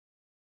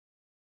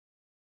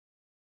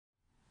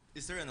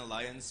Is there an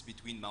alliance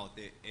between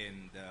Maute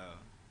and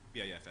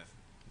BIFF?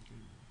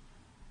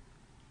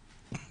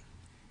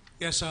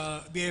 Yes,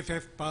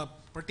 BFF,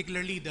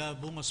 particularly the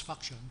Bungos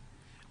faction,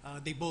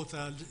 they both,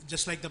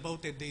 just like the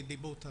Maute, they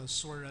both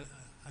swore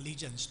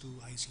allegiance to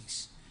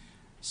ISIS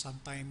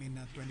sometime in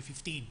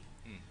 2015.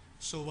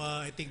 So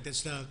I think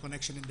that's the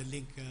connection and the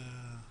link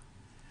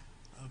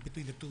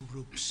between the two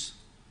groups.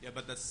 Yeah,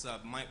 but that's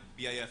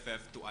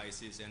BIFF to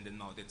ISIS and then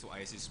Maute to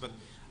ISIS. But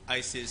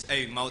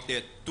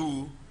Maute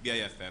to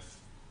BIFF,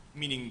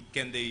 meaning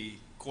can they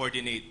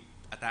coordinate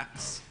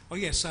attacks? Oh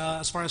yes,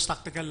 as far as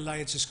tactical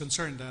alliance is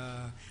concerned,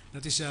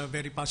 that is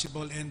very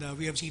possible, and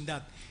we have seen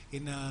that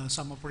in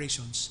some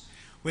operations,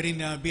 wherein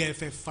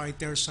BIFF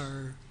fighters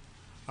are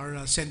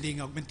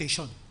sending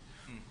augmentation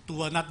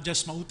to not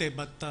just Maute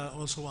but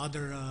also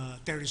other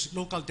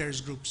local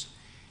terrorist groups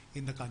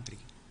in the country.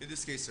 In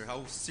this case, sir,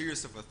 how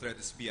serious of a threat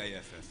is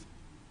BIFF?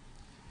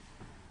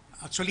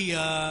 Actually,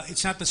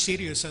 it's not as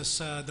serious as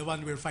the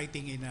one we're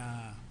fighting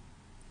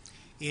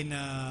in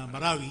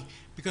Marawi,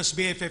 because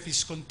BFF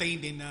is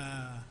contained in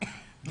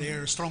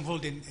their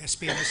stronghold in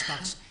SPMS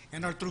Pax,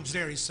 and our troops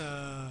there is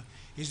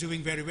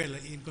doing very well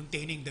in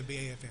containing the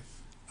BIFF.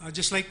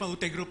 Just like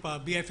Maute Group,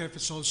 BFF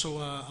is also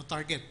a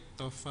target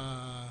of,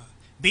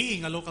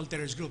 being a local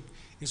terrorist group,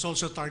 is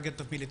also a target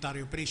of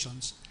military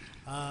operations.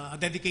 A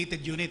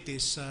dedicated unit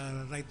is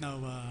right now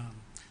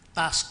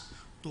tasked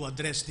to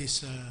address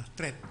this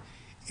threat.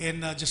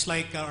 And just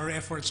like our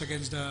efforts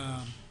against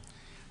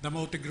the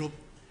Maute Group,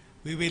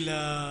 we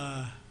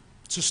will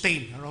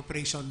sustain our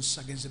operations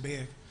against the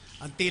BIFF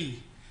until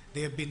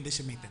they have been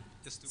decimated.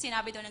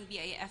 Sinabi daw ng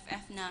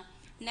BIFF na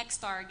next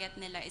target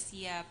nila is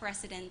si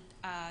President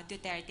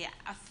Duterte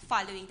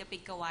following the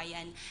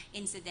Pigkawayan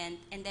incident.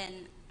 And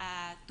then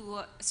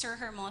to Sir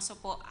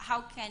Hermoso po,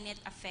 how can it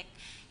affect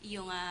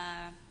yung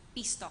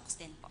peace talks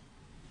din po?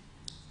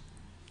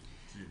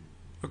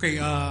 Okay,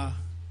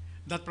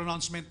 that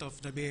pronouncement of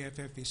the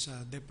BIFF is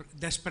a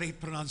desperate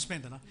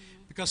pronouncement,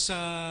 because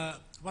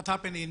what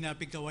happened in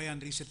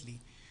Pigkawayan recently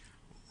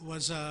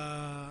was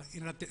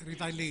in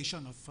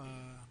retaliation of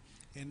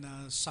and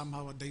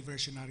somehow a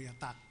diversionary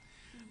attack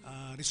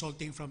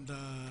resulting from the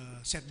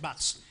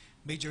setbacks,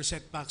 major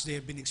setbacks they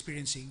have been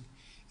experiencing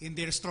in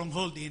their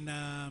stronghold in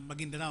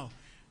Maguindanao,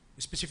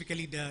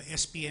 specifically the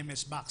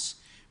SPMS Box,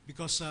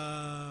 because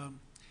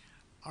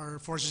our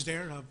forces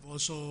there have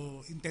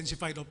also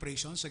intensified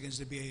operations against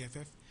the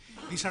BIFF.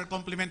 These are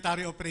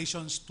complementary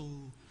operations to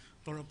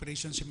our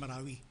operations in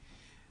Marawi.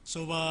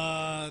 So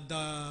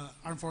the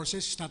armed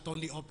forces is not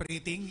only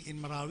operating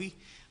in Marawi,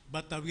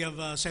 but we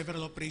have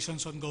several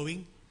operations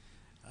ongoing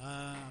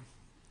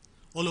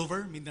all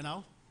over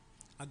Mindanao,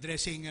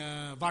 addressing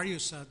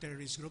various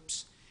terrorist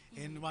groups,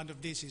 and one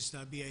of these is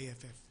the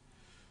BIFF.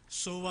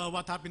 So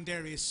what happened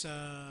there is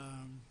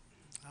a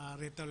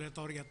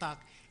retaliatory attack,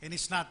 and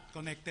it's not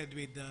connected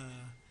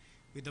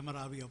with the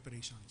Marawi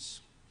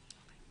operations.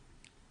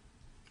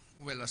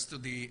 Well, as to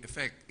the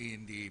effect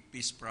in the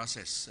peace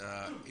process,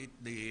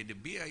 the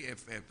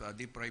BIFF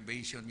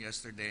deprivation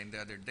yesterday and the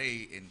other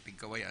day in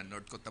Pigkawayan,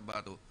 North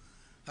Cotabato,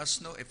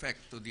 has no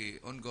effect to the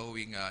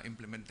ongoing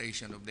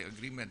implementation of the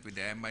agreement with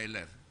the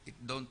MILF.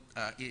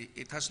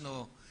 It has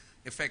no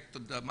effect to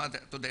the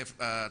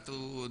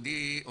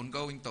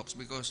ongoing talks,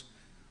 because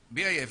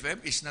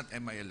BIFF is not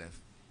MILF.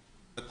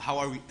 But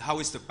how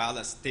is the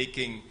palace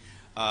taking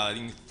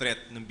the threat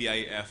ng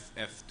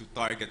BIFF to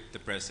target the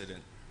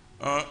president?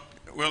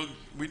 Well,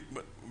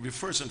 we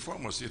first and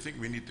foremost, I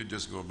think we need to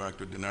just go back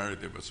to the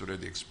narrative as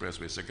already expressed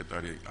by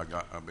Secretary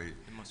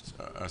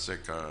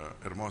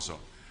Hermoso.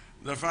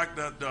 The fact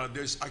that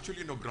there's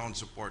actually no ground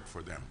support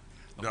for them.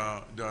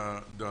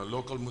 The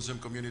local Muslim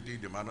community,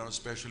 the Mindanao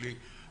especially,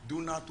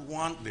 do not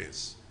want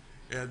this.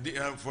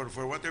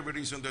 For whatever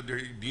reason that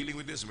they're dealing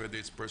with this, whether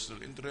it's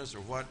personal interest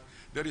or what,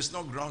 there is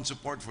no ground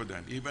support for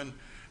them. Even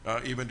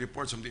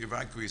reports from the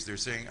evacuees, they're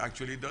saying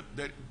actually that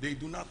they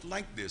do not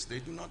like this, they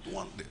do not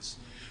want this.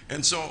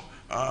 And so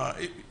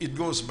it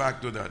goes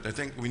back to that. I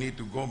think we need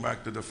to go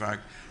back to the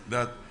fact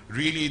that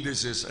really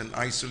this is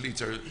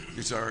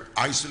these are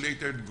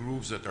isolated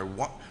groups that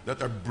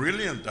are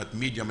brilliant at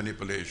media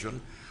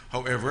manipulation.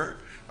 However,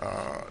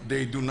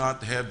 they do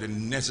not have the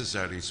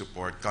necessary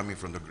support coming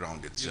from the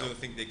ground itself. You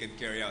don't think they can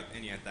carry out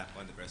any attack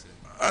on the president?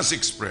 As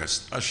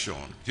expressed, as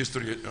shown,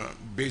 history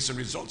based on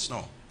results,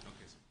 no.